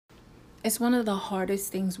It's one of the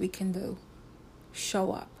hardest things we can do.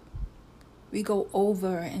 Show up. We go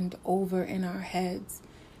over and over in our heads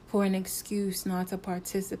for an excuse not to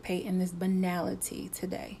participate in this banality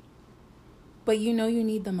today. But you know you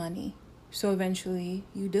need the money, so eventually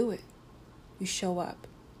you do it. You show up.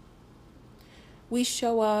 We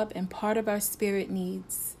show up, and part of our spirit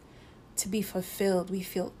needs to be fulfilled. We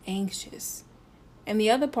feel anxious, and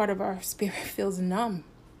the other part of our spirit feels numb.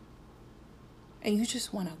 And you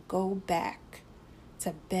just want to go back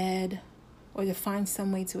to bed or to find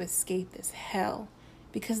some way to escape this hell,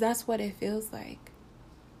 because that's what it feels like.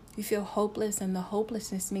 You feel hopeless, and the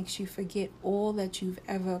hopelessness makes you forget all that you've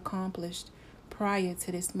ever accomplished prior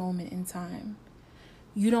to this moment in time.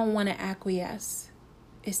 You don't want to acquiesce.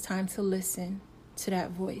 It's time to listen to that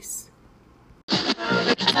voice.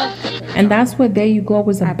 And that's what There You Glow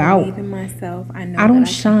is about. I believe in myself. I know I don't that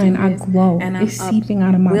shine, I I glow. And it's seeping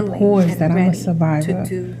out of my pores that I'm a survivor,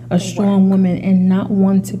 a strong woman, and not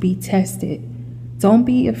one to be tested. Don't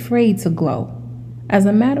be afraid to glow. As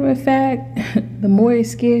a matter of fact, the more it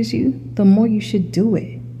scares you, the more you should do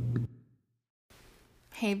it.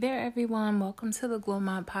 Hey there, everyone. Welcome to the Glow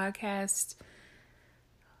Mob Podcast.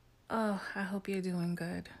 Oh, I hope you're doing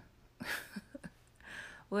good.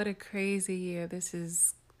 What a crazy year this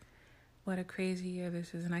is.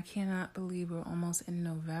 And I cannot believe we're almost in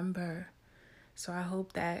November. So I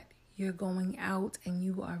hope that you're going out and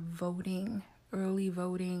you are voting, early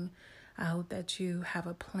voting. I hope that you have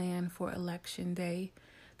a plan for Election Day.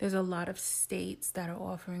 There's a lot of states that are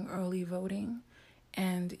offering early voting,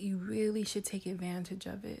 and you really should take advantage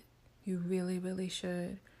of it. You really, really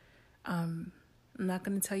should. I'm not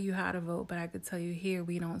going to tell you how to vote, but I could tell you here,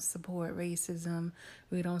 we don't support racism.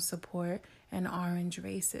 We don't support an orange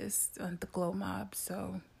racist on the Glow Mob.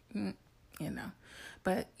 So,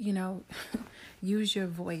 but, use your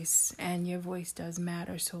voice, and your voice does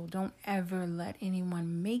matter. So don't ever let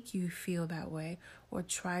anyone make you feel that way or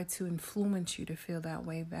try to influence you to feel that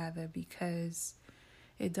way, rather, because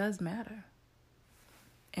it does matter.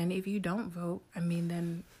 And if you don't vote,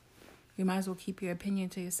 then you might as well keep your opinion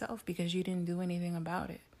to yourself, because you didn't do anything about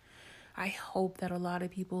it. I hope that a lot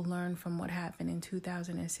of people learn from what happened in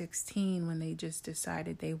 2016 when they just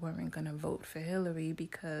decided they weren't going to vote for Hillary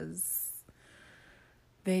because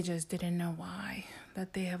they just didn't know why,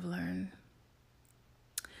 that they have learned.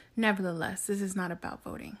 Nevertheless, this is not about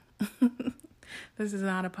voting. This is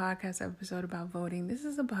not a podcast episode about voting. This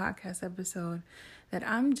is a podcast episode that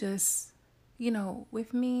I'm just,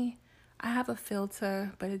 with me, I have a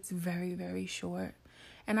filter, but it's very, very short.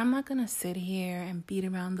 And I'm not going to sit here and beat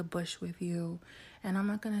around the bush with you. And I'm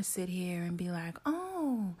not going to sit here and be like,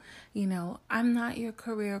 I'm not your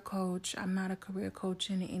career coach. I'm not a career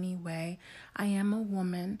coach in any way. I am a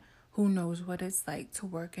woman who knows what it's like to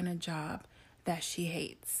work in a job that she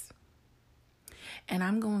hates. And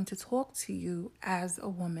I'm going to talk to you as a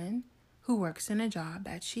woman who works in a job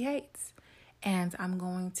that she hates. And I'm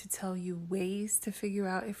going to tell you ways to figure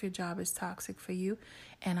out if your job is toxic for you.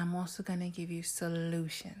 And I'm also going to give you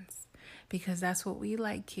solutions, because that's what we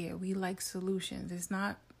like here. We like solutions.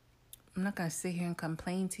 I'm not going to sit here and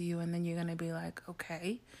complain to you and then you're going to be like,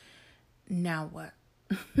 okay, now what?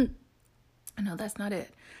 No, that's not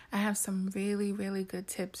it. I have some really, really good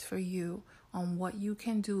tips for you on what you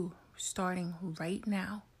can do starting right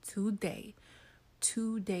now, today,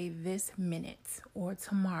 this minute, or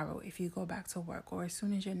tomorrow if you go back to work, or as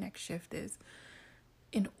soon as your next shift is,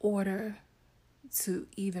 in order to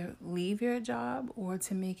either leave your job or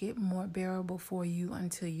to make it more bearable for you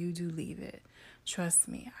until you do leave it. Trust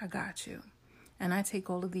me, I got you. And I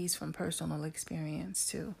take all of these from personal experience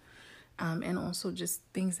too. And also just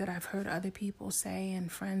things that I've heard other people say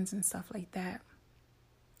and friends and stuff like that.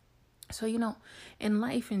 So, in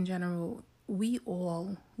life in general, we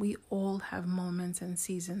all have moments and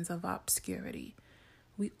seasons of obscurity.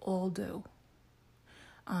 We all do.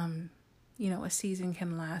 A season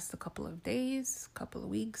can last a couple of days, couple of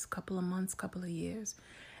weeks, couple of months, couple of years.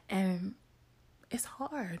 And it's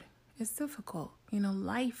hard. It's difficult.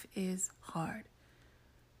 Life is hard.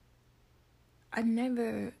 I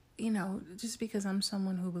never, just because I'm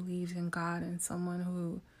someone who believes in God and someone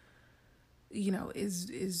who,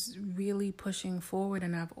 is really pushing forward,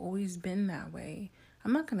 and I've always been that way,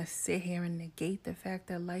 I'm not going to sit here and negate the fact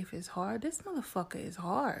that life is hard. This motherfucker is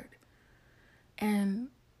hard. And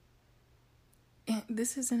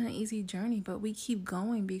this isn't an easy journey, but we keep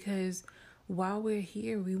going because while we're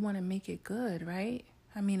here, we want to make it good, right?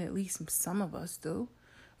 At least some of us do.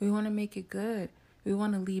 We want to make it good. We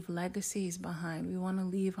want to leave legacies behind. We want to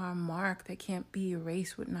leave our mark that can't be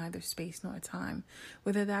erased with neither space nor time,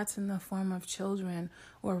 whether that's in the form of children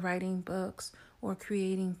or writing books or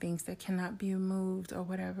creating things that cannot be removed or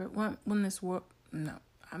whatever. When this world, no,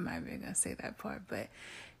 I'm not even gonna say that part, but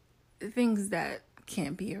things that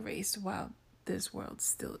can't be erased while this world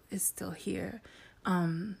is still here,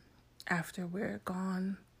 after we're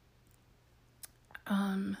gone.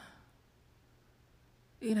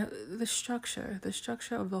 The structure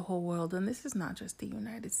of the whole world, and this is not just the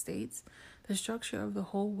United States, the structure of the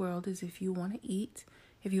whole world is, if you want to eat,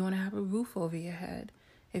 if you want to have a roof over your head,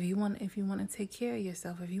 if you want to take care of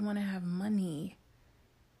yourself, if you want to have money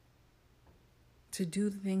to do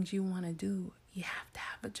the things you want to do, you have to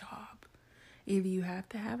have a job. Either you have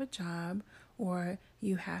to have a job, or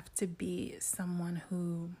you have to be someone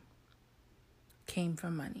who came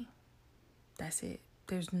from money. That's it.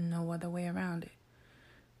 There's no other way around it.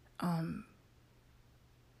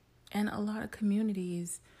 And a lot of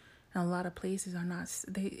communities and a lot of places are not,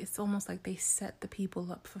 it's almost like they set the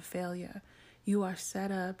people up for failure. You are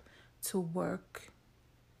set up to work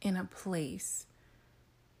in a place,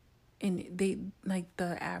 and they, like,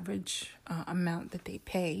 the average amount that they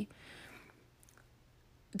pay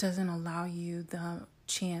doesn't allow you the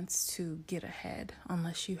chance to get ahead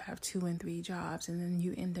unless you have 2 and 3 jobs, and then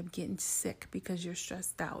you end up getting sick because you're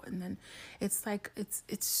stressed out, and then it's like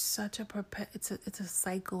it's such a it's a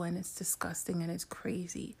cycle, and it's disgusting, and it's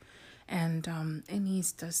crazy, and it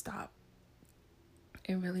needs to stop.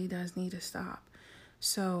 It really does need to stop.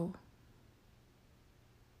 So,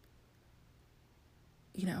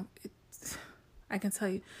 I can tell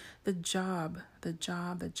you, the job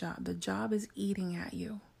is eating at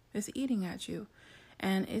you. It's eating at you.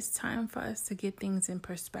 And it's time for us to get things in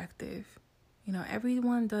perspective.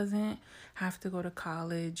 Everyone doesn't have to go to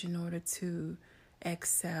college in order to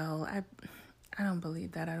excel. I don't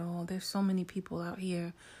believe that at all. There's so many people out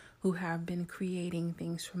here who have been creating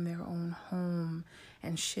things from their own home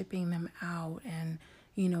and shipping them out, and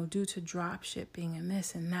due to drop shipping and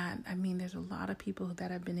this and that. I mean, there's a lot of people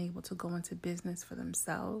that have been able to go into business for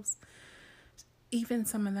themselves. Even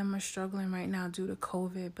some of them are struggling right now due to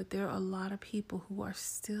COVID, but there are a lot of people who are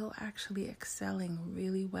still actually excelling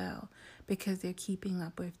really well because they're keeping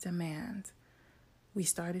up with demand. We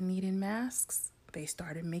started needing masks. They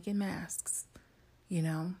started making masks,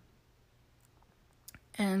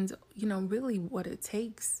 And, really what it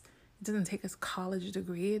takes, it doesn't take a college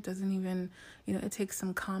degree. It doesn't even, it takes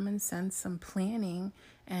some common sense, some planning,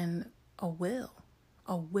 and a will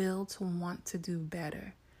to want to do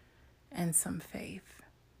better, and some faith.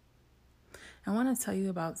 I want to tell you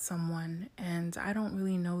about someone, and I don't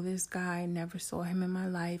really know this guy, never saw him in my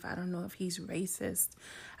life. I don't know if he's racist.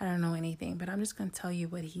 I don't know anything, but I'm just going to tell you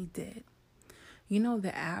what he did.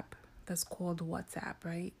 The app that's called WhatsApp,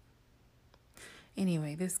 right?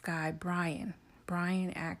 Anyway, this guy, Brian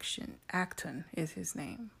Acton is his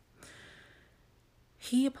name.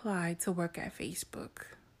 He applied to work at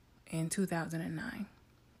Facebook in 2009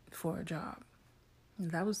 for a job.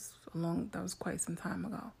 That was quite some time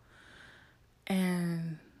ago.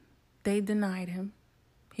 And they denied him.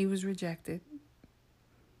 He was rejected.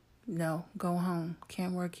 No, go home.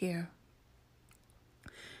 Can't work here.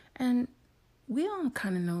 And we all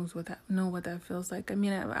kind of know what that feels like. I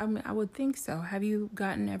mean, I would think so. Have you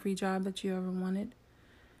gotten every job that you ever wanted?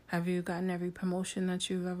 Have you gotten every promotion that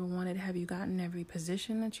you've ever wanted? Have you gotten every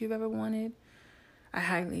position that you've ever wanted? I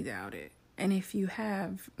highly doubt it. And if you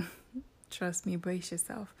have, trust me, brace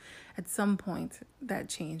yourself. At some point, that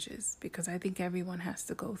changes, because I think everyone has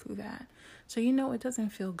to go through that. So, it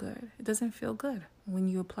doesn't feel good. It doesn't feel good when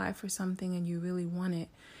you apply for something and you really want it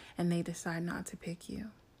and they decide not to pick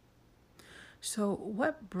you. So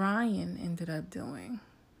what Brian ended up doing,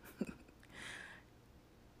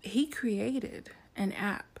 he created an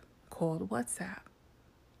app called WhatsApp.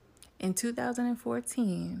 In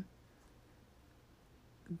 2014,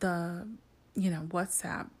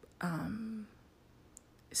 WhatsApp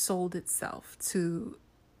sold itself to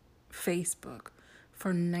Facebook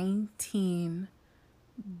for $19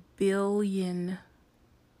 billion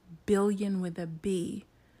with a B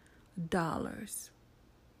dollars.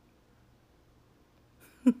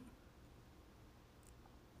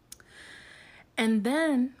 And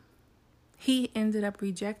then he ended up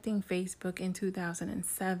rejecting Facebook in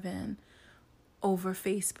 2007 over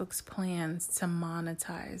Facebook's plans to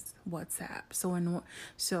monetize WhatsApp.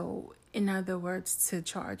 So in other words, to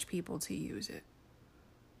charge people to use it.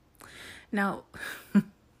 Now,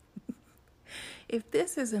 if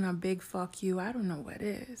this isn't a big fuck you, I don't know what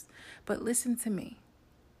is. But listen to me.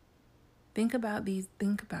 Think about this.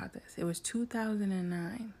 It was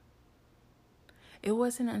 2009. It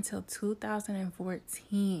wasn't until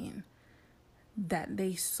 2014 that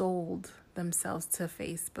they sold themselves to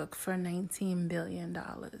Facebook for $19 billion.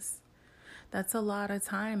 That's a lot of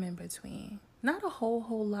time in between. Not a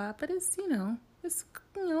whole lot, but it's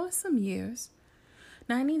some years.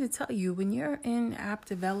 Now, I need to tell you, when you're in app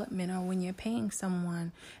development or when you're paying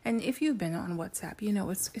someone, and if you've been on WhatsApp,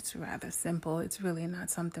 it's rather simple. It's really not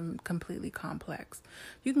something completely complex.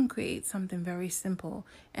 You can create something very simple,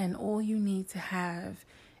 and all you need to have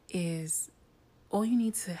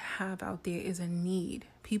out there is a need.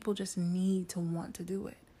 People just need to want to do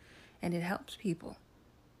it, and it helps people.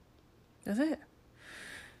 That's it.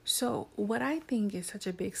 So what I think is such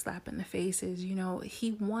a big slap in the face is,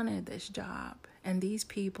 he wanted this job and these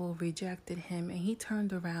people rejected him, and he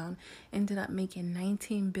turned around, ended up making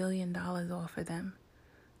 $19 billion off of them.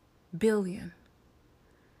 Billion.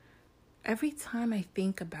 Every time I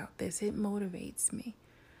think about this, it motivates me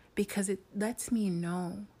because it lets me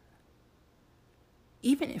know,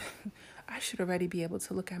 even if I should already be able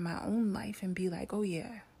to look at my own life and be like, oh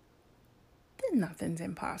yeah, then nothing's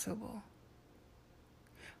impossible.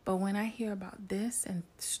 But when I hear about this and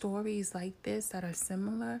stories like this that are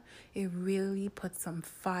similar, it really puts some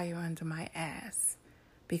fire under my ass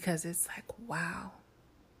because it's like, wow.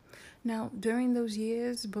 Now, during those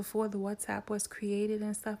years before the WhatsApp was created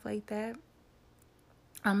and stuff like that,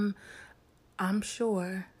 I'm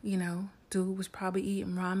sure, dude was probably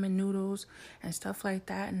eating ramen noodles and stuff like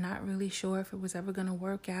that and not really sure if it was ever going to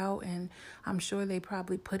work out. And I'm sure they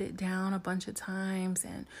probably put it down a bunch of times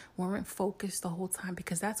and weren't focused the whole time,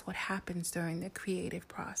 because that's what happens during the creative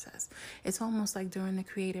process. It's almost like during the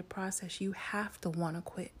creative process, you have to want to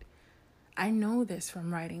quit. I know this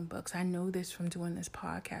from writing books. I know this from doing this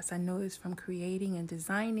podcast. I know this from creating and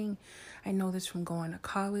designing. I know this from going to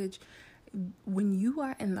college. When you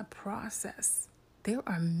are in the process, there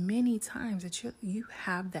are many times that you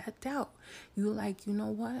have that doubt. You're like, you know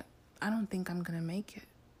what? I don't think I'm going to make it.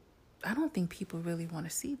 I don't think people really want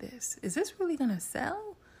to see this. Is this really going to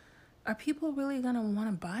sell? Are people really going to want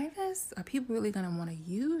to buy this? Are people really going to want to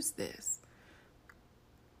use this?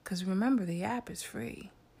 Because remember, the app is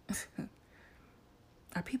free.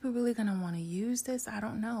 Are people really going to want to use this? I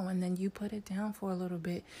don't know. And then you put it down for a little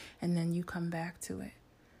bit and then you come back to it.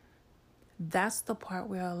 That's the part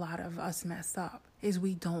where a lot of us mess up, is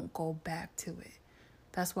we don't go back to it.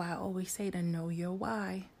 That's why I always say to know your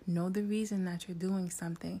why, know the reason that you're doing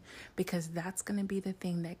something, because that's going to be the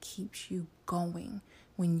thing that keeps you going.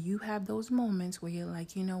 When you have those moments where you're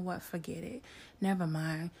like, you know what, forget it. Never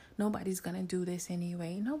mind. Nobody's going to do this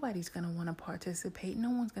anyway. Nobody's going to want to participate. No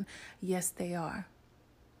one's going to. Yes, they are.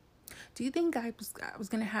 Do you think I was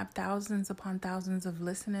going to have thousands upon thousands of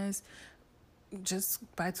listeners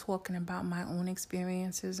just by talking about my own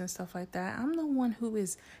experiences and stuff like that? I'm the one who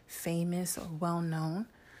is famous or well known.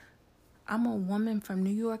 I'm a woman from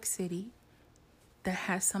New York City that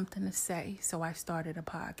has something to say, so I started a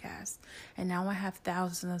podcast, and now I have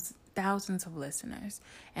thousands of listeners,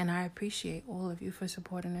 and I appreciate all of you for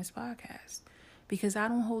supporting this podcast, because I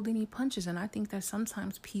don't hold any punches, and I think that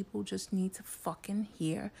sometimes people just need to fucking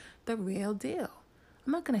hear the real deal.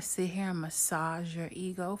 I'm not gonna sit here and massage your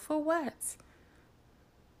ego. For what?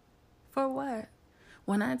 For what?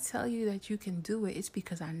 When I tell you that you can do it, it's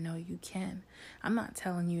because I know you can. I'm not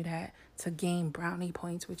telling you that to gain brownie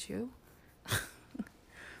points with you.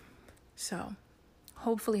 So,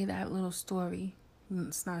 hopefully that little story,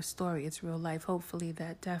 it's not a story, it's real life. Hopefully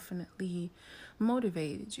that definitely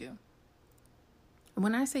motivated you.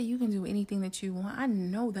 When I say you can do anything that you want, I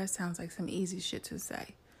know that sounds like some easy shit to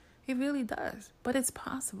say. It really does, but it's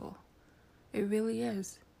possible. It really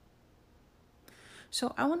is.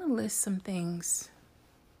 So I want to list some things,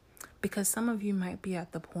 because some of you might be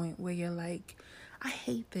at the point where you're like, I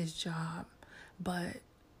hate this job, but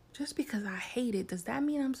just because I hate it, does that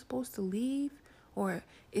mean I'm supposed to leave? Or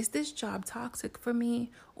is this job toxic for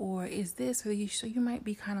me? Or is this, so you might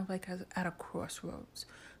be kind of like at a crossroads.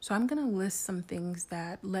 So I'm going to list some things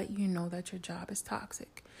that let you know that your job is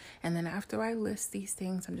toxic. And then after I list these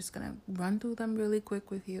things, I'm just going to run through them really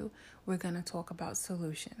quick with you. We're going to talk about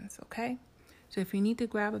solutions, okay? So if you need to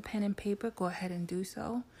grab a pen and paper, go ahead and do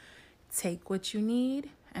so. Take what you need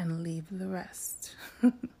and leave the rest.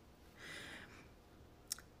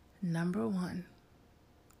 Number 1,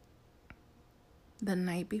 the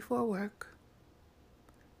night before work,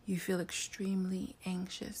 you feel extremely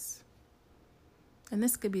anxious. And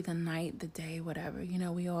this could be the night, the day, whatever.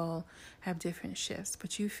 We all have different shifts,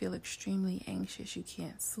 but you feel extremely anxious. You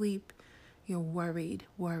can't sleep. You're worried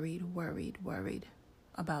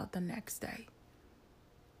about the next day.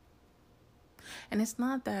 And it's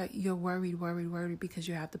not that you're worried because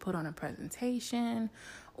you have to put on a presentation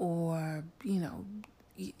or,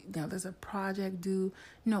 there's a project due.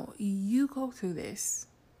 No, you go through this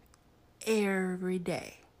every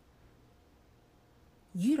day.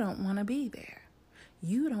 You don't want to be there.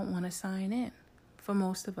 You don't want to sign in. For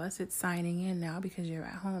most of us, it's signing in now because you're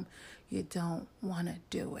at home. You don't want to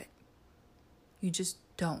do it. You just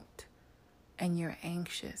don't. And you're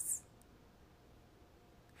anxious.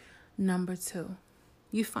 Number 2,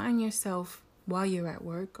 you find yourself while you're at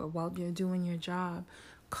work or while you're doing your job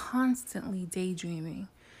constantly daydreaming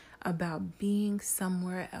about being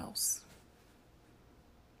somewhere else.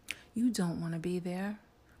 You don't want to be there.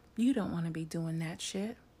 You don't want to be doing that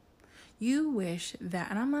shit. You wish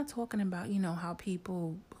that, and I'm not talking about, how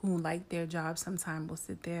people who like their job sometimes will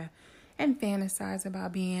sit there and fantasize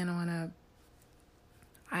about being on a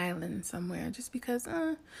island somewhere just because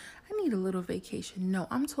I need a little vacation. No,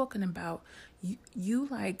 I'm talking about you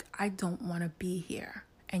like, I don't want to be here.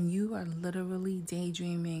 And you are literally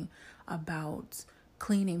daydreaming about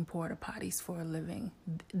cleaning porta potties for a living.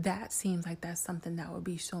 That seems like that's something that would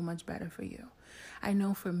be so much better for you. I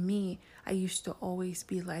know for me, I used to always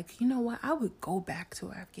be like, you know what? I would go back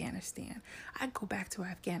to Afghanistan. I'd go back to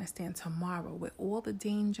Afghanistan tomorrow with all the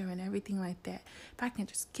danger and everything like that. If I can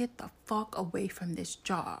just get the fuck away from this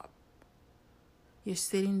job. You're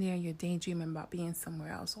sitting there, you're daydreaming about being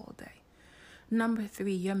somewhere else all day. Number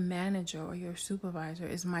 3, your manager or your supervisor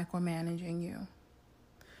is micromanaging you.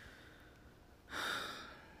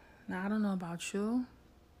 Now, I don't know about you,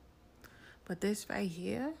 but this right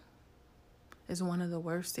here is one of the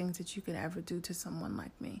worst things that you could ever do to someone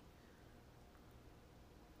like me.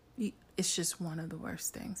 It's just one of the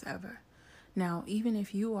worst things ever. Now, even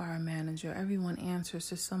if you are a manager, everyone answers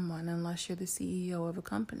to someone unless you're the CEO of a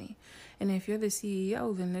company. And if you're the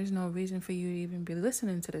CEO, then there's no reason for you to even be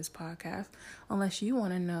listening to this podcast unless you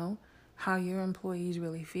want to know how your employees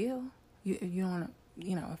really feel. You don't want to,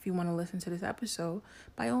 if you want to listen to this episode,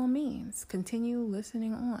 by all means, continue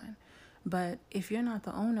listening on. But if you're not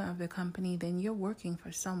the owner of the company, then you're working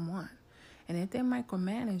for someone. And if they're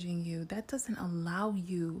micromanaging you, that doesn't allow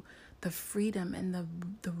you the freedom and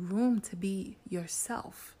the room to be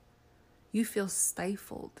yourself. You feel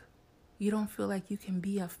stifled. You don't feel like you can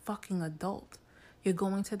be a fucking adult. You're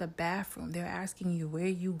going to the bathroom. They're asking you, where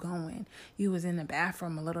you going? You was in the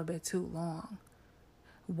bathroom a little bit too long.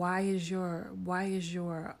 Why is your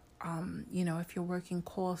if you're working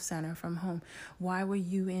call center from home, why were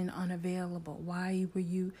you in unavailable? Why were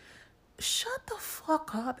you... Shut the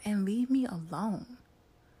fuck up and leave me alone.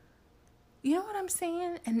 You know what I'm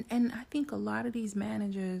saying? And I think a lot of these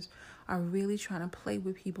managers are really trying to play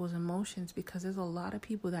with people's emotions because there's a lot of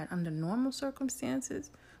people that under normal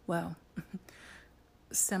circumstances, well,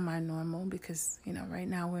 semi-normal because, right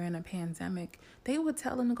now we're in a pandemic, they would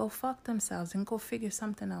tell them to go fuck themselves and go figure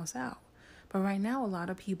something else out. But right now, a lot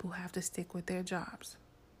of people have to stick with their jobs.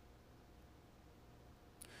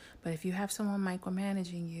 But if you have someone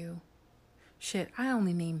micromanaging you, shit, I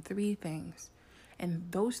only named 3 things.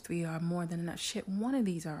 And those 3 are more than enough. Shit, one of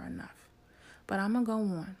these are enough. But I'm going to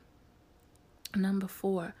go on. Number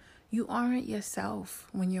 4, you aren't yourself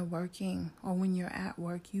when you're working or when you're at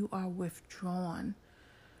work. You are withdrawn.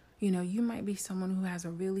 You might be someone who has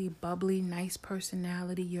a really bubbly, nice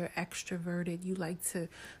personality. You're extroverted. You like to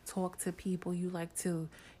talk to people. You like to,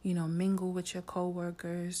 mingle with your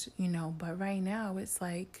coworkers, But right now it's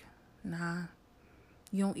like, nah,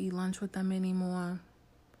 you don't eat lunch with them anymore.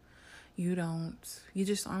 You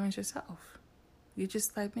just aren't yourself. You're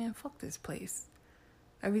just like, man, fuck this place.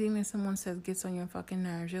 Everything that someone says gets on your fucking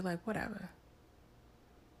nerves. You're like, whatever.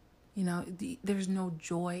 There's no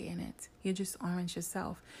joy in it. You just aren't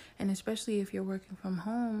yourself. And especially if you're working from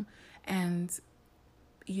home and,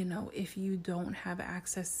 if you don't have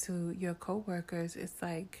access to your coworkers, it's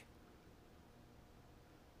like,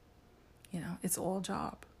 it's all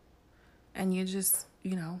job. And you're just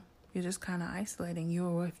kind of isolating. You're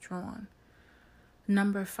withdrawn.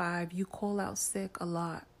 Number 5, you call out sick a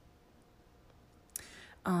lot.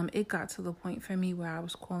 It got to the point for me where I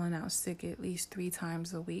was calling out sick at least 3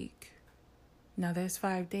 times a week. Now there's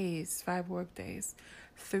 5 work days,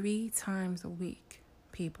 3 times a week,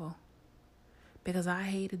 people. Because I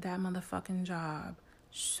hated that motherfucking job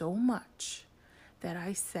so much that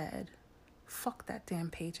I said, fuck that damn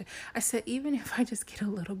paycheck. I said, even if I just get a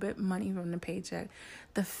little bit money from the paycheck,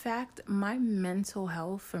 the fact my mental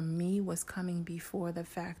health for me was coming before the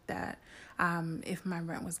fact that if my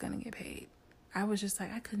rent was going to get paid. I was just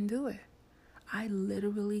like, I couldn't do it. I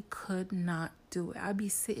literally could not do it. I'd be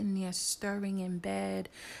sitting there stirring in bed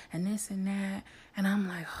and this and that. And I'm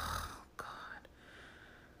like, oh, God,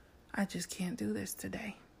 I just can't do this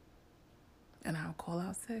today. And I'll call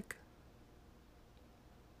out sick.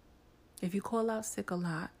 If you call out sick a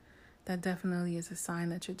lot, that definitely is a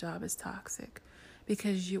sign that your job is toxic.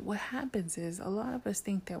 Because what happens is a lot of us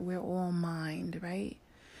think that we're all mind, right?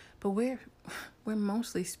 But we're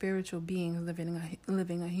mostly spiritual beings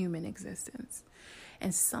living a human existence.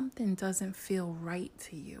 And something doesn't feel right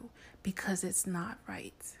to you because it's not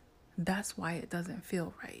right. That's why it doesn't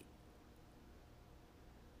feel right.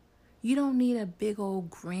 You don't need a big old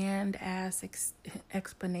grand ass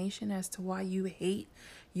explanation as to why you hate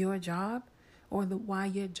your job or why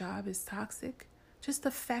your job is toxic. Just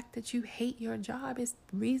the fact that you hate your job is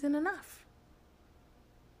reason enough.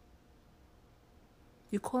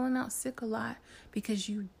 You're calling out sick a lot because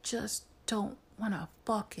you just don't want to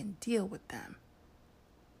fucking deal with them.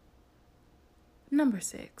 Number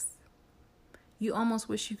 6, you almost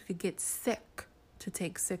wish you could get sick to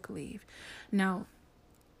take sick leave. Now,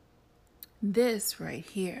 this right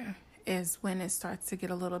here is when it starts to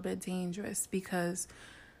get a little bit dangerous, because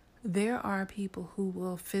there are people who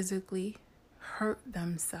will physically hurt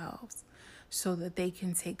themselves so that they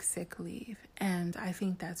can take sick leave. And I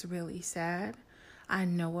think that's really sad. I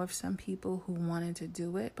know of some people who wanted to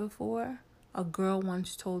do it before. A girl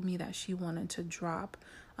once told me that she wanted to drop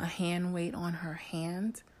a hand weight on her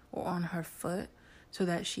hand or on her foot so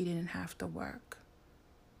that she didn't have to work.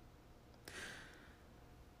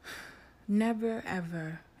 Never,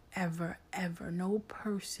 ever, ever, ever, no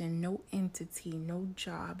person, no entity, no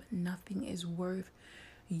job, nothing is worth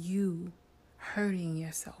you hurting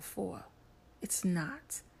yourself for. It's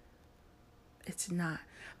not. It's not.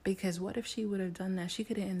 Because what if she would have done that? She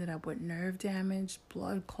could have ended up with nerve damage,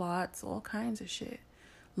 blood clots, all kinds of shit.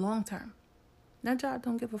 Long term. That job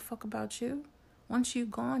don't give a fuck about you. Once you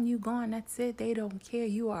gone, you gone. That's it. They don't care.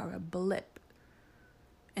 You are a blip.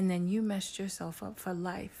 And then you messed yourself up for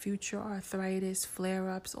life. Future arthritis,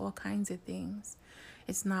 flare-ups, all kinds of things.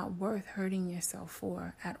 It's not worth hurting yourself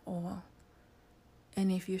for at all. And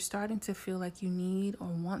if you're starting to feel like you need or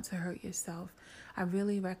want to hurt yourself, I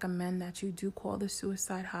really recommend that you do call the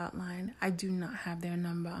suicide hotline. I do not have their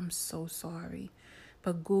number. I'm so sorry.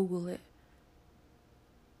 But Google it.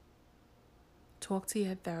 Talk to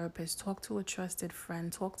your therapist. Talk to a trusted friend.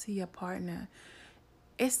 Talk to your partner.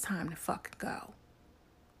 It's time to fucking go.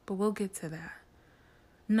 But we'll get to that.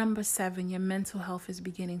 Number 7, your mental health is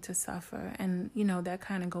beginning to suffer. And, that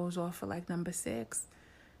kind of goes off for like number 6.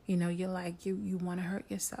 You're like, you want to hurt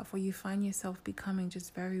yourself, or you find yourself becoming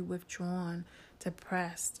just very withdrawn,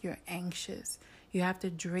 depressed, you're anxious. You have to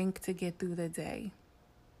drink to get through the day,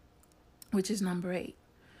 which is number 8.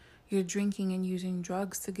 You're drinking and using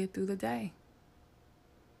drugs to get through the day.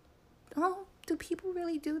 Oh, do people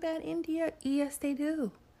really do that, India? Yes, they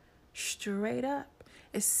do. Straight up.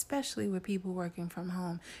 Especially with people working from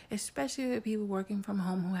home. Especially with people working from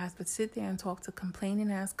home who have to sit there and talk to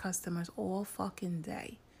complaining ass customers all fucking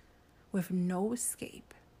day with no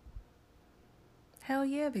escape. Hell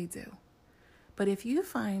yeah, they do. But if you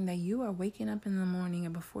find that you are waking up in the morning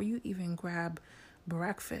and before you even grab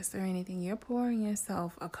breakfast or anything, you're pouring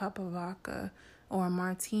yourself a cup of vodka or a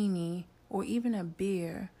martini or even a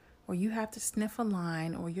beer, or you have to sniff a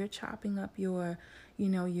line, or you're chopping up your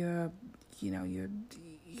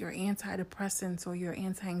antidepressants or your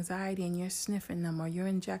anti-anxiety and you're sniffing them or you're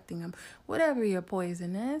injecting them, whatever your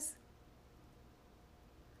poison is.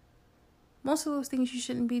 Most of those things you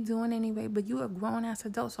shouldn't be doing anyway, but you're a grown-ass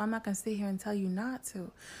adult, so I'm not going to sit here and tell you not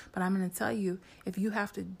to. But I'm going to tell you, if you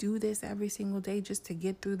have to do this every single day just to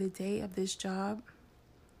get through the day of this job,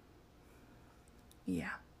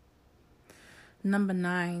 yeah. Number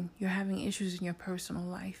 9, you're having issues in your personal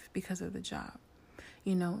life because of the job.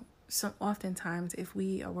 So oftentimes, if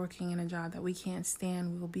we are working in a job that we can't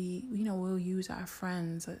stand, we'll use our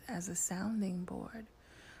friends as a sounding board.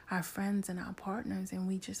 Our friends and our partners, and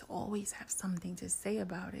we just always have something to say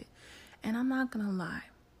about it. And I'm not going to lie.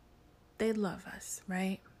 They love us,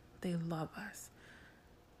 right? They love us.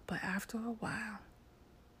 But after a while,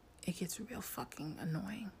 it gets real fucking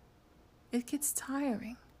annoying. It gets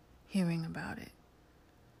tiring hearing about it.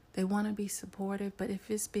 They want to be supportive, but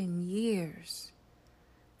if it's been years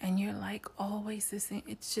and you're like always listening,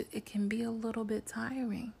 it can be a little bit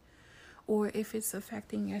tiring. Or if it's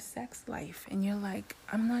affecting your sex life and you're like,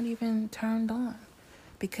 I'm not even turned on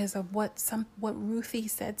because of what Ruthie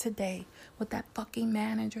said today, what that fucking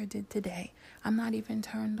manager did today. I'm not even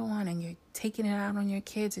turned on, and you're taking it out on your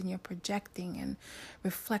kids and you're projecting and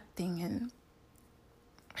reflecting, and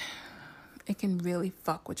it can really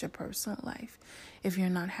fuck with your personal life if you're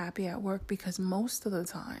not happy at work, because most of the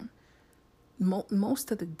time,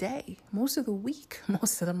 most of the day, most of the week,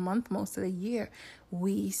 most of the month, most of the year,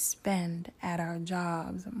 we spend at our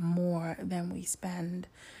jobs more than we spend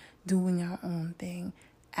doing our own thing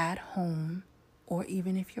at home or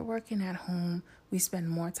even if you're working at home, we spend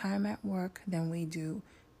more time at work than we do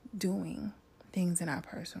doing things in our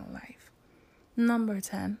personal life. Number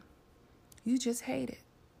 10, you just hate it.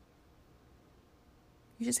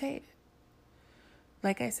 You just hate it.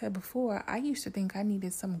 Like I said before, I used to think I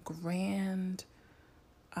needed some grand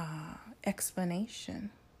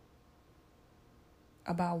explanation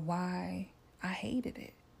about why I hated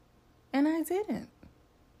it. And I didn't.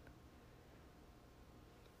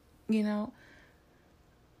 You know,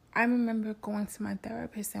 I remember going to my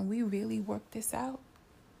therapist and we really worked this out.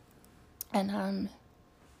 And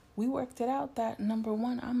we worked it out that, number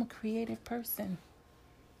one, I'm a creative person.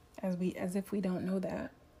 As if we don't know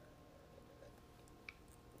that.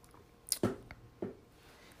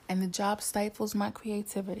 And the job stifles my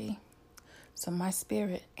creativity. So my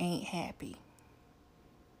spirit ain't happy.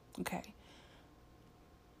 Okay.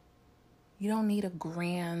 You don't need a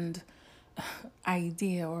grand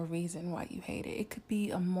idea or reason why you hate it. It could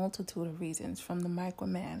be a multitude of reasons, from the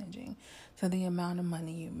micromanaging to the amount of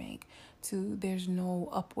money you make to there's no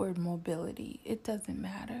upward mobility. It doesn't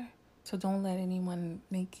matter. So don't let anyone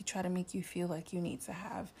try to make you feel like you need to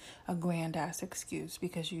have a grand ass excuse,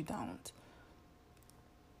 because you don't.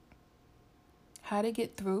 How to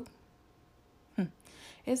get through?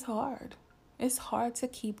 It's hard. It's hard to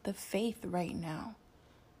keep the faith right now.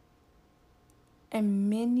 And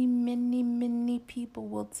many, many, many people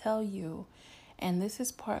will tell you, and this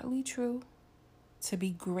is partly true, to be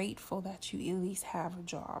grateful that you at least have a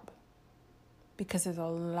job. Because there's a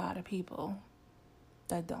lot of people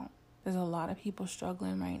that don't. There's a lot of people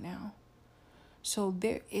struggling right now. So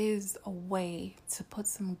there is a way to put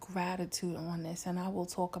some gratitude on this, and I will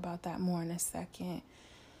talk about that more in a second.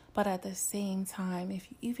 But at the same time,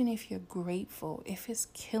 even if you're grateful, if it's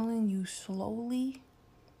killing you slowly,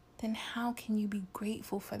 then how can you be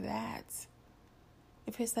grateful for that?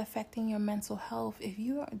 If it's affecting your mental health, if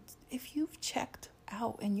you've checked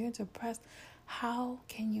out and you're depressed, how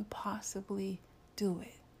can you possibly do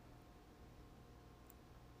it?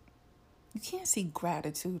 You can't see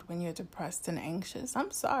gratitude when you're depressed and anxious.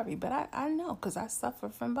 I'm sorry, but I know, because I suffer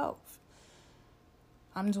from both.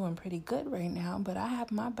 I'm doing pretty good right now, but I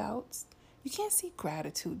have my bouts. You can't see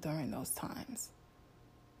gratitude during those times.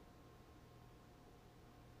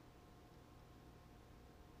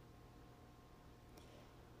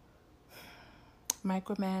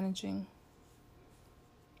 Micromanaging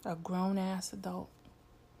a grown-ass adult.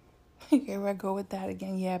 Here I go with that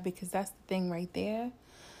again. Yeah, because that's the thing right there.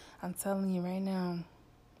 I'm telling you right now.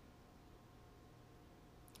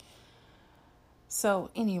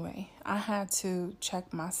 So anyway, I had to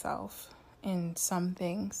check myself in some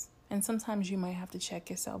things. And sometimes you might have to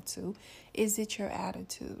check yourself too. Is it your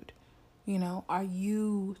attitude? Are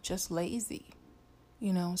you just lazy?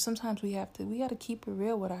 Sometimes we got to keep it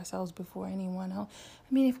real with ourselves before anyone else.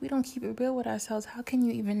 I mean, if we don't keep it real with ourselves, how can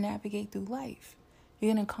you even navigate through life?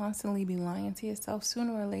 You're going to constantly be lying to yourself.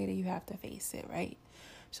 Sooner or later, you have to face it, right?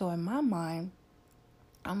 So in my mind,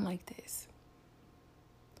 I'm like this.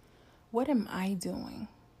 What am I doing,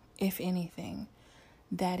 if anything,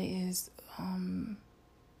 that is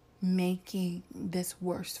making this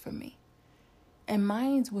worse for me? And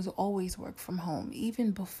mine was always work from home,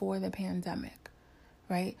 even before the pandemic,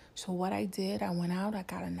 right? So what I did, I went out, I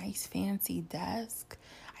got a nice fancy desk.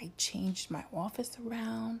 I changed my office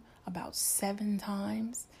around about 7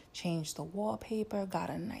 times, changed the wallpaper, got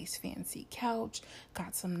a nice fancy couch,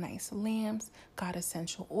 got some nice lamps, got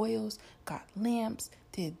essential oils, got lamps,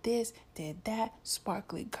 did this, did that,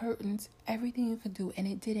 sparkly curtains, everything you could do. And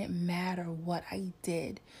it didn't matter what I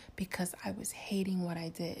did, because I was hating what I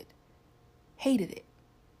did. Hated it.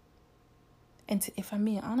 And if I'm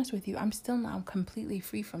being honest with you, I'm still not completely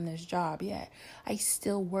free from this job yet. I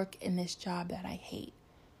still work in this job that I hate.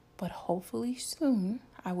 But hopefully soon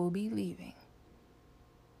I will be leaving.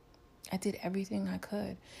 I did everything I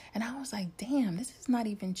could. And I was like, damn, this is not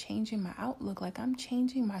even changing my outlook. Like, I'm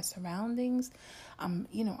changing my surroundings. I'm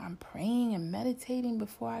praying and meditating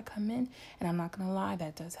before I come in. And I'm not going to lie,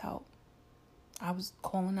 that does help. I was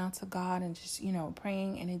calling out to God and just,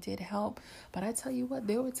 praying, and it did help. But I tell you what,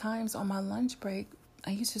 there were times on my lunch break,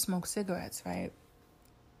 I used to smoke cigarettes, right?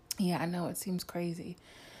 Yeah, I know it seems crazy.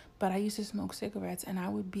 But I used to smoke cigarettes, and I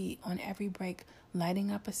would be on every break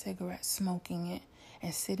lighting up a cigarette, smoking it,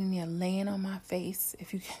 and sitting there laying on my face,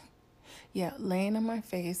 laying on my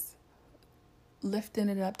face, lifting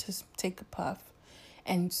it up to take a puff,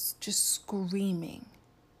 and just screaming,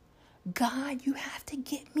 God, you have to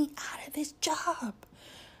get me out of this job.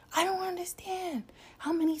 I don't understand.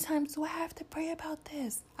 How many times do I have to pray about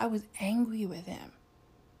this? I was angry with him.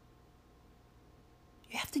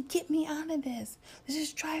 You have have to get me out of this. This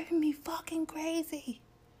is driving me fucking crazy.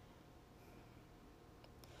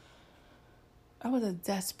 I was a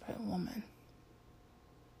desperate woman.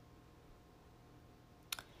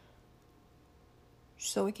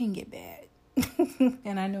 So it can get bad.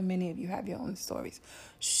 And I know many of you have your own stories.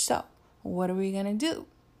 So what are we going to do?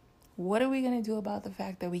 What are we going to do about the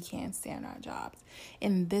fact that we can't stand our jobs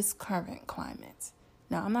in this current climate?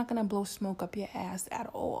 Now, I'm not going to blow smoke up your ass at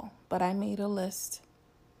all, but I made a list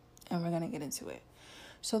and we're going to get into it.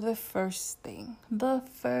 So the first thing,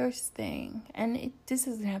 and this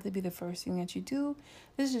doesn't have to be the first thing that you do.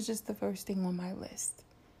 This is just the first thing on my list.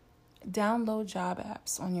 Download job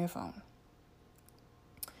apps on your phone.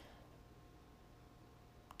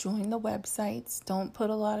 Join the websites. Don't put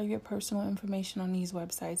a lot of your personal information on these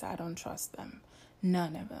websites. I don't trust them.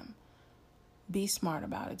 None of them. Be smart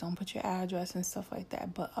about it. Don't put your address and stuff like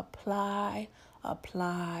that. But apply.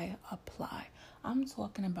 I'm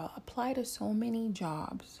talking about apply to so many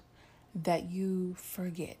jobs that you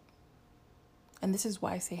forget. And this is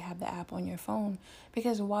why I say have the app on your phone.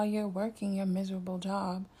 Because while you're working your miserable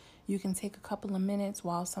job, you can take a couple of minutes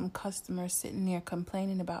while some customer's sitting there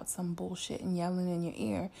complaining about some bullshit and yelling in your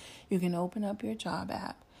ear. You can open up your job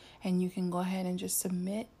app and you can go ahead and just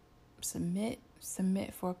submit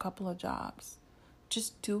for a couple of jobs.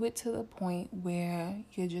 Just do it to the point where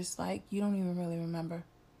you're just like, you don't even really remember.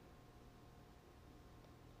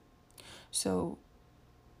 So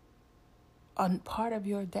a part of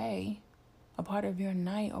your day, a part of your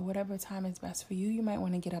night, or whatever time is best for you, you might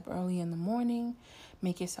want to get up early in the morning,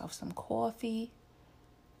 make yourself some coffee,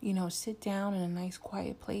 sit down in a nice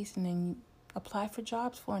quiet place and then apply for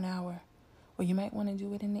jobs for an hour. Or you might want to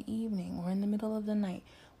do it in the evening or in the middle of the night,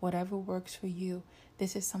 whatever works for you.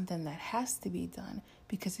 This is something that has to be done,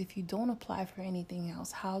 because if you don't apply for anything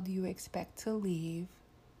else, how do you expect to leave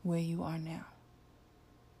where you are now?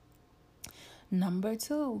 Number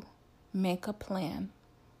 2, make a plan.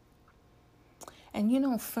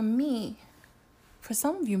 And for me, for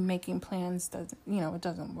some of you, making plans it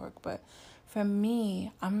doesn't work. But for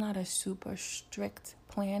me, I'm not a super strict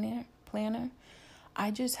planner.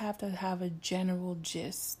 I just have to have a general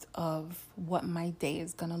gist of what my day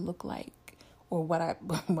is going to look like, or what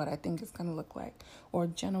I think it's going to look like, or a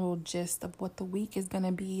general gist of what the week is going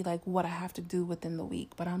to be, like what I have to do within the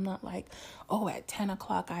week. But I'm not like, at 10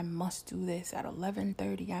 o'clock, I must do this. At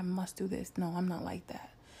 11:30, I must do this. No, I'm not like that.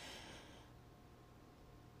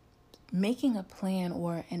 Making a plan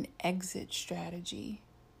or an exit strategy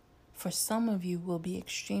for some of you will be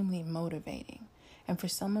extremely motivating. And for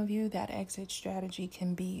some of you, that exit strategy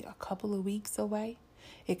can be a couple of weeks away.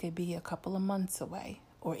 It could be a couple of months away,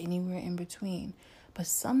 or anywhere in between. But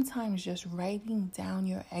sometimes just writing down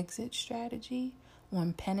your exit strategy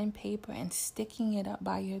on pen and paper and sticking it up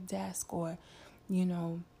by your desk, or,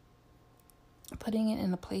 putting it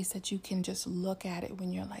in a place that you can just look at it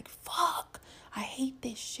when you're like, fuck, I hate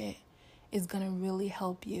this shit, is going to really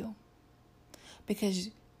help you.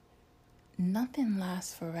 Because nothing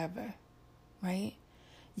lasts forever, right?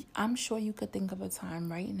 I'm sure you could think of a time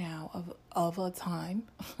right now of a time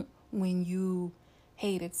when you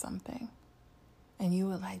hated something and you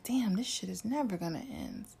were like, damn, this shit is never going to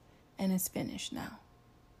end, and it's finished now.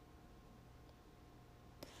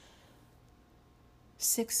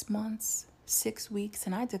 6 months, 6 weeks,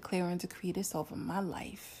 and I declare and decree this over my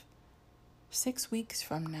life. 6 weeks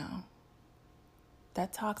from now,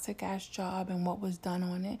 that toxic ass job and what was done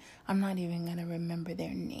on it, I'm not even going to remember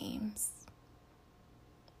their names.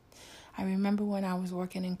 I remember when I was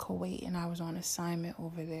working in Kuwait and I was on assignment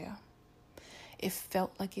over there. It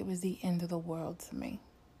felt like it was the end of the world to me,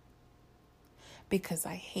 because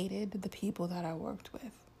I hated the people that I worked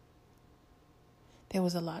with. There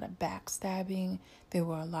was a lot of backstabbing. It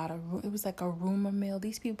was like a rumor mill.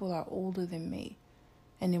 These people are older than me.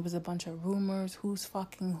 And there was a bunch of rumors, who's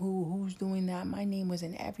fucking who's doing that. My name was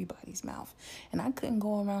in everybody's mouth. And I couldn't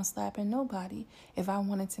go around slapping nobody if I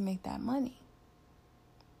wanted to make that money.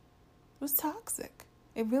 It was toxic.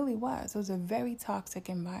 It really was. It was a very toxic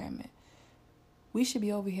environment. We should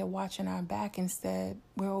be over here watching our back. Instead,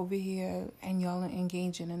 we're over here and y'all are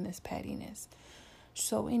engaging in this pettiness.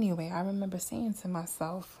 So anyway, I remember saying to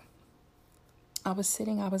myself, I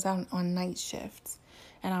was out on night shifts,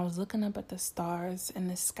 and I was looking up at the stars in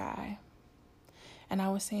the sky. And I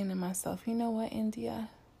was saying to myself, you know what, India?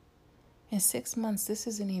 In 6 months, this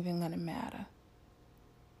isn't even going to matter.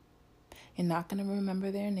 You're not going to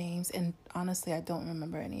remember their names. And honestly, I don't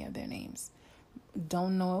remember any of their names.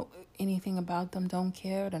 Don't know anything about them. Don't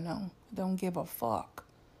care to know. Don't give a fuck.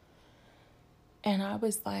 And I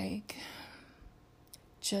was like,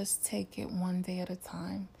 Just take it one day at a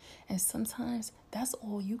time. And sometimes that's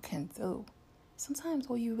all you can do. Sometimes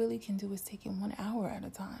all you really can do is take it 1 hour at a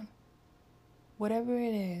time. Whatever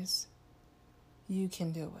it is, you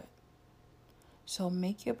can do it. So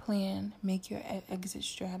make your plan, make your exit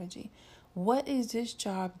strategy. What is this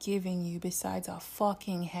job giving you besides a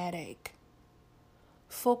fucking headache?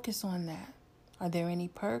 Focus on that. Are there any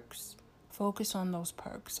perks? Focus on those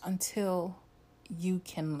perks until you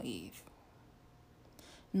can leave.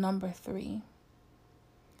 Number 3,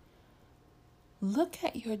 look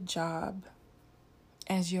at your job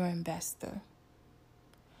as your investor,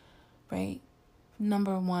 right?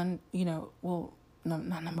 Number 1,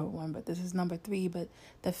 not number 1, but this is number 3, but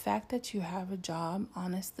the fact that you have a job,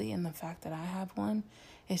 honestly, and the fact that I have one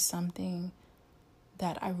is something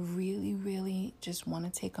that I really, really just want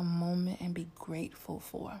to take a moment and be grateful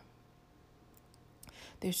for.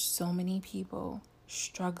 There's so many people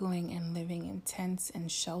struggling and living in tents and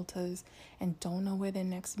shelters and don't know where their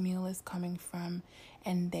next meal is coming from,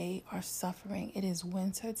 and they are suffering. It is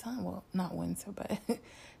winter time. Well, not winter, but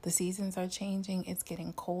the seasons are changing. It's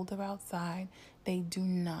getting colder outside. They do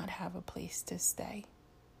not have a place to stay.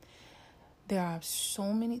 There are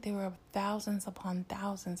thousands upon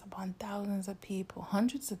thousands upon thousands of people,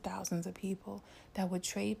 hundreds of thousands of people that would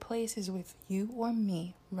trade places with you or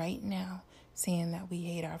me right now, saying that we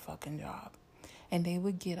hate our fucking job. And they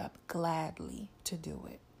would get up gladly to do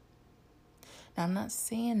it. Now, I'm not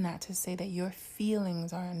saying that to say that your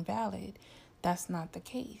feelings are invalid. That's not the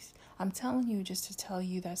case. I'm telling you just to tell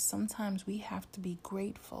you that sometimes we have to be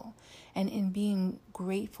grateful. And in being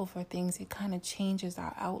grateful for things, it kind of changes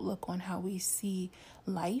our outlook on how we see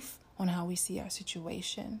life, on how we see our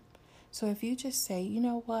situation. So if you just say, you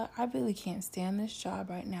know what, I really can't stand this job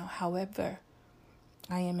right now. However,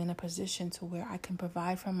 I am in a position to where I can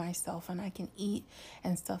provide for myself and I can eat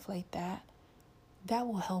and stuff like that, that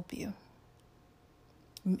will help you.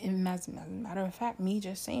 And as a matter of fact, me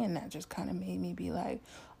just saying that just kind of made me be like,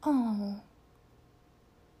 oh.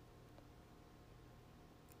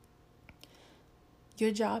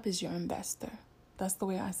 Your job is your investor. That's the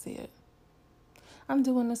way I see it. I'm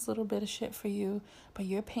doing this little bit of shit for you, but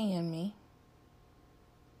you're paying me.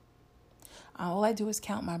 All I do is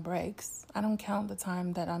count my breaks. I don't count the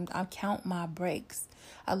time that I count my breaks.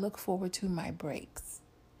 I look forward to my breaks.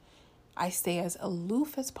 I stay as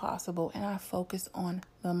aloof as possible and I focus on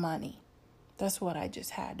the money. That's what I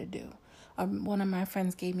just had to do. One of my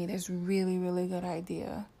friends gave me this really, really good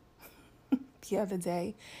idea the other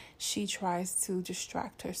day. She tries to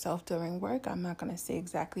distract herself during work. I'm not going to say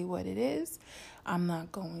exactly what it is. I'm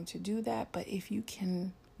not going to do that. But if you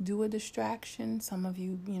can do a distraction, some of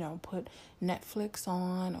you, put Netflix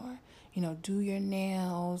on or, do your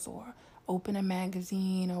nails or open a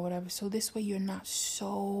magazine or whatever. So this way you're not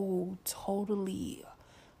so totally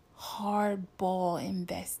hardball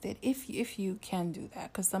invested, if you can do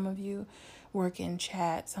that, because some of you work in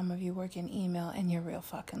chat, some of you work in email, and you're real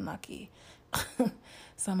fucking lucky.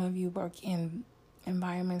 Some of you work in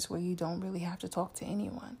environments where you don't really have to talk to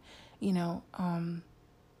anyone,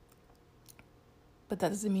 but that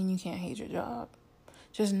doesn't mean you can't hate your job.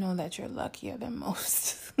 Just know that you're luckier than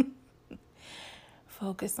most.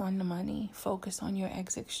 Focus on the money. Focus on your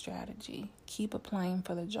exit strategy. Keep applying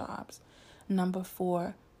for the jobs. Number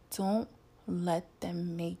 4, don't let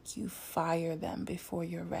them make you fire them before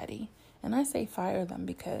you're ready. And I say fire them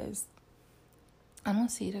because I don't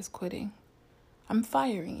see it as quitting. I'm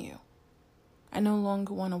firing you. I no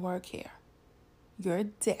longer want to work here. You're a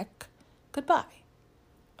dick. Goodbye.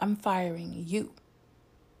 I'm firing you.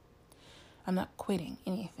 I'm not quitting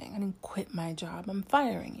anything. I didn't quit my job. I'm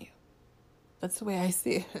firing you. That's the way I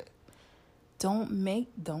see it. Don't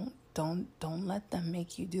let them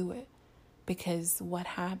make you do it. Because what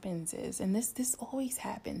happens is, and this always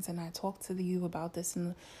happens, and I talk to you about this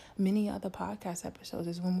in many other podcast episodes,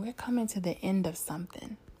 is when we're coming to the end of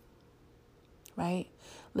something, right?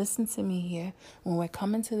 Listen to me here. When we're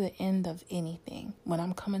coming to the end of anything, when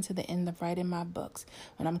I'm coming to the end of writing my books,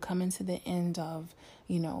 when I'm coming to the end of,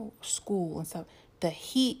 school and stuff, the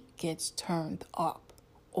heat gets turned up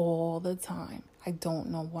all the time. I don't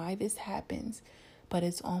know why this happens, but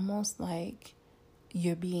it's almost like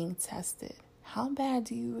you're being tested. How bad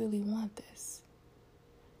do you really want this?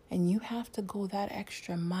 And you have to go that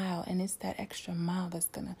extra mile, and it's that extra mile that's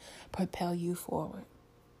going to propel you forward.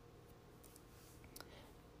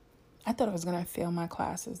 I thought I was going to fail my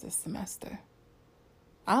classes this semester.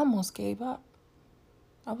 I almost gave up.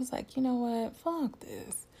 I was like, you know what? Fuck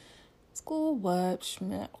this. School, what?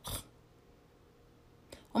 Schmidt.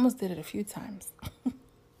 Almost did it a few times.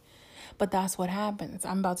 But that's what happens.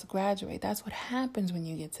 I'm about to graduate. That's what happens when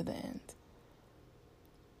you get to the end.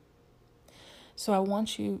 So I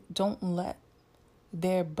want you, don't let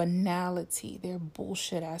their banality, their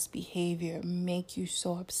bullshit ass behavior make you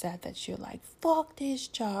so upset that you're like, fuck this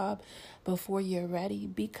job before you're ready.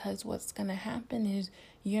 Because what's going to happen is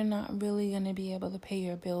you're not really going to be able to pay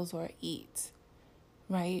your bills or eat,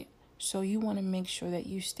 right? So you want to make sure that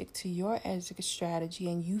you stick to your exit strategy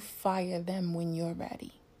and you fire them when you're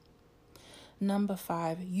ready. Number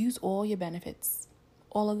 5, use all your benefits.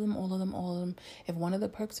 All of them. If one of the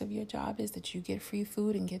perks of your job is that you get free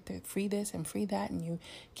food and get the free this and free that, and you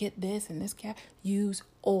get this and this, use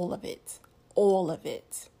all of it. All of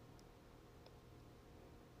it.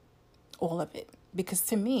 All of it. Because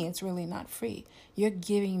to me, it's really not free. You're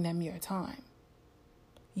giving them your time.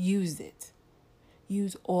 Use it.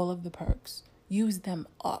 Use all of the perks. Use them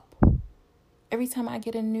up. Every time I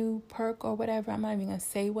get a new perk or whatever, I'm not even going to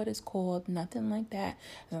say what it's called, nothing like that.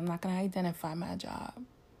 I'm not going to identify my job.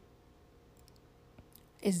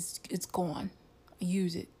 It's gone.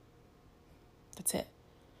 Use it. That's it.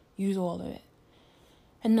 Use all of it.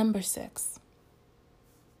 And number 6,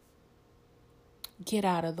 get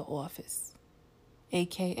out of the office,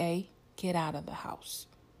 aka get out of the house.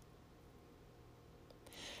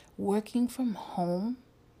 Working from home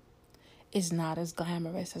is not as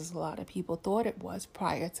glamorous as a lot of people thought it was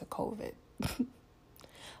prior to COVID.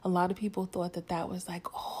 A lot of people thought that was like,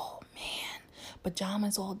 oh man,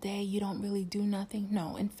 pajamas all day, you don't really do nothing.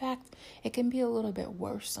 No, in fact, it can be a little bit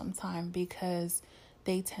worse sometimes because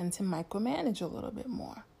they tend to micromanage a little bit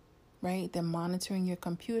more, right? They're monitoring your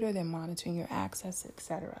computer, they're monitoring your access,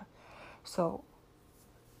 etc. So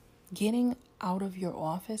getting out of your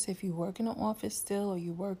office, if you work in an office still or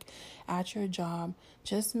you work at your job,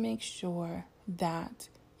 just make sure that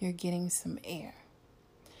you're getting some air.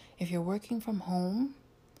 If you're working from home,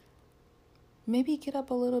 maybe get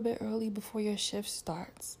up a little bit early before your shift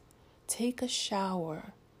starts. Take a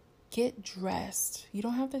shower. Get dressed. You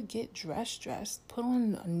don't have to get dressed. Put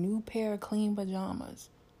on a new pair of clean pajamas.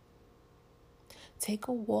 Take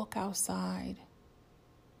a walk outside.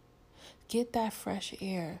 Get that fresh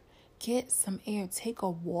air. Get some air. Take a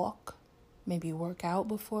walk. Maybe work out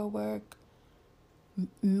before work.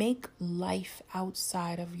 Make life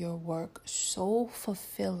outside of your work so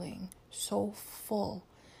fulfilling, so full,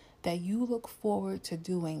 that you look forward to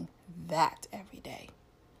doing that every day.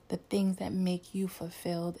 The things that make you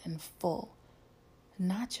fulfilled and full.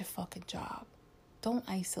 Not your fucking job. Don't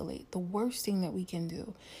isolate. The worst thing that we can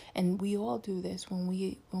do, and we all do this when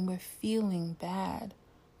we're feeling bad,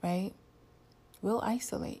 right? We'll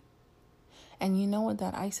isolate. And you know what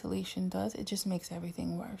that isolation does? It just makes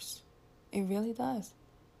everything worse. It really does.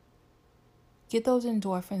 Get those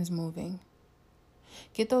endorphins moving.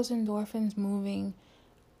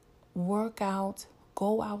 Work out.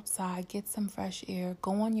 Go outside. Get some fresh air.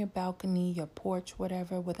 Go on your balcony, your porch,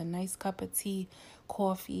 whatever, with a nice cup of tea,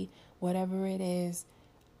 coffee, whatever it is.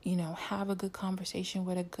 Have a good conversation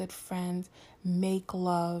with a good friend. Make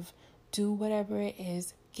love. Do whatever it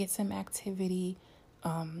is. Get some activity.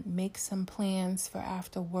 Make some plans for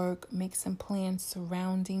after work, make some plans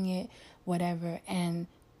surrounding it, whatever. And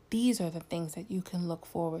these are the things that you can look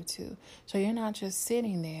forward to. So you're not just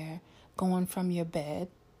sitting there going from your bed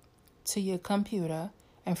to your computer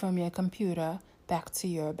and from your computer back to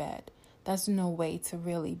your bed. That's no way to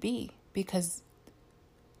really be, because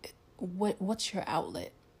what's your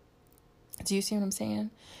outlet? Do you see what I'm saying?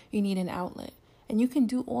 You need an outlet. And you can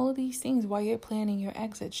do all of these things while you're planning your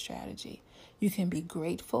exit strategy. You can be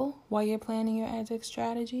grateful while you're planning your exit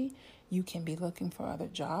strategy. You can be looking for other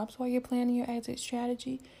jobs while you're planning your exit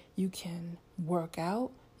strategy. You can work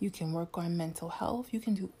out. You can work on mental health. You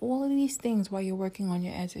can do all of these things while you're working on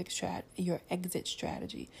your exit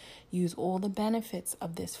strategy. Use all the benefits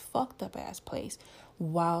of this fucked up ass place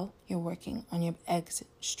while you're working on your exit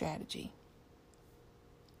strategy.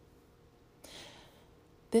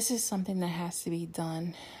 This is something that has to be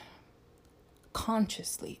done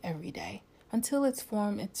consciously every day until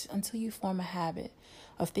you form a habit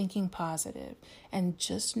of thinking positive. And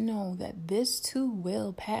just know that this too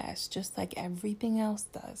will pass, just like everything else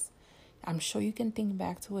does. I'm sure you can think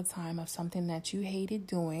back to a time of something that you hated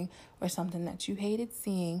doing, or something that you hated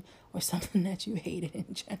seeing, or something that you hated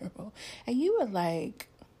in general. And you were like,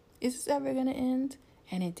 is this ever going to end?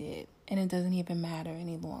 And it did. And it doesn't even matter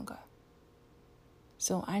any longer.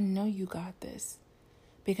 So I know you got this,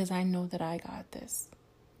 because I know that I got this.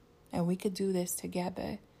 And we could do this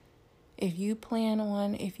together. If you plan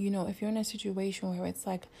on, if you're in a situation where it's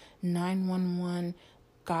like 911,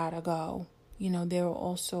 gotta go. There are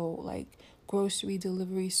also like grocery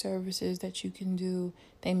delivery services that you can do.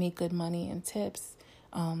 They make good money and tips.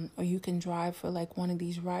 Or you can drive for like one of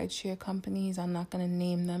these rideshare companies. I'm not going to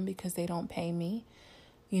name them because they don't pay me.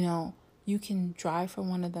 You know, you can drive for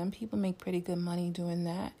one of them. People make pretty good money doing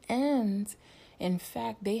that. And in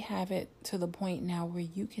fact, they have it to the point now where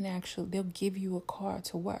you can they'll give you a car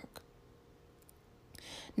to work.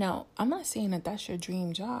 Now, I'm not saying that that's your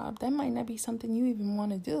dream job. That might not be something you even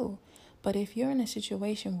want to do. But if you're in a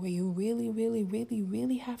situation where you really, really, really,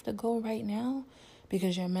 really have to go right now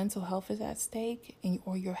because your mental health is at stake,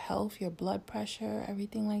 or your health, your blood pressure,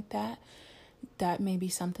 everything like that, that may be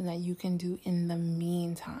something that you can do in the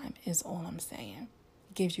meantime, is all I'm saying.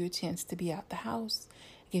 It gives you a chance to be out the house.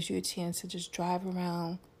 It gives you a chance to just drive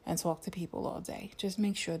around and talk to people all day. Just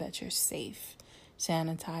make sure that you're safe,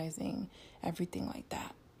 sanitizing, everything like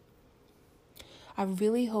that. I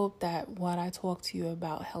really hope that what I talked to you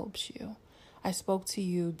about helps you. I spoke to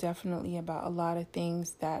you definitely about a lot of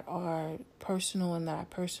things that are personal and that I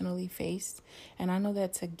personally faced. And I know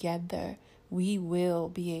that together we will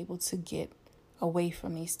be able to get away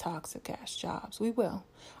from these toxic ass jobs. We will.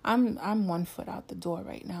 I'm 1 foot out the door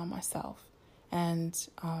right now myself. And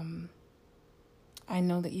I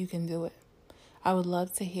know that you can do it. I would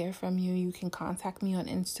love to hear from you. You can contact me on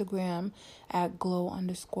Instagram at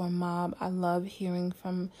glow_mob. I love hearing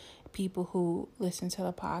from people who listen to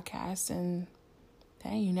the podcast, and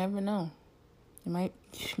hey, you never know.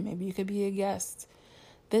 Maybe you could be a guest.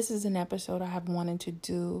 This is an episode I have wanted to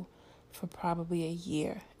do for probably a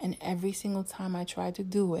year. And every single time I tried to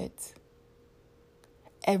do it,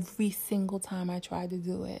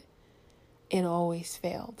 it always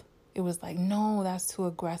failed. It was like, no, that's too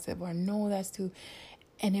aggressive, or no, that's too...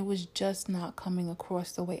 And it was just not coming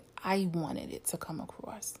across the way I wanted it to come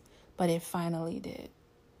across. But it finally did.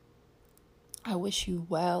 I wish you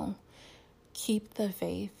well. Keep the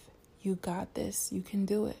faith. You got this. You can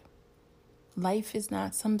do it. Life is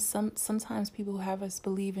not... Sometimes people have us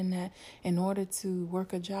believing that in order to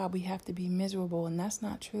work a job, we have to be miserable. And that's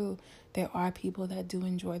not true. There are people that do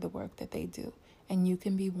enjoy the work that they do. And you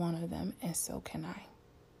can be one of them, and so can I.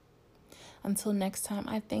 Until next time,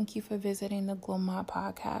 I thank you for visiting the Glow Mob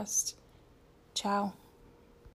podcast. Ciao.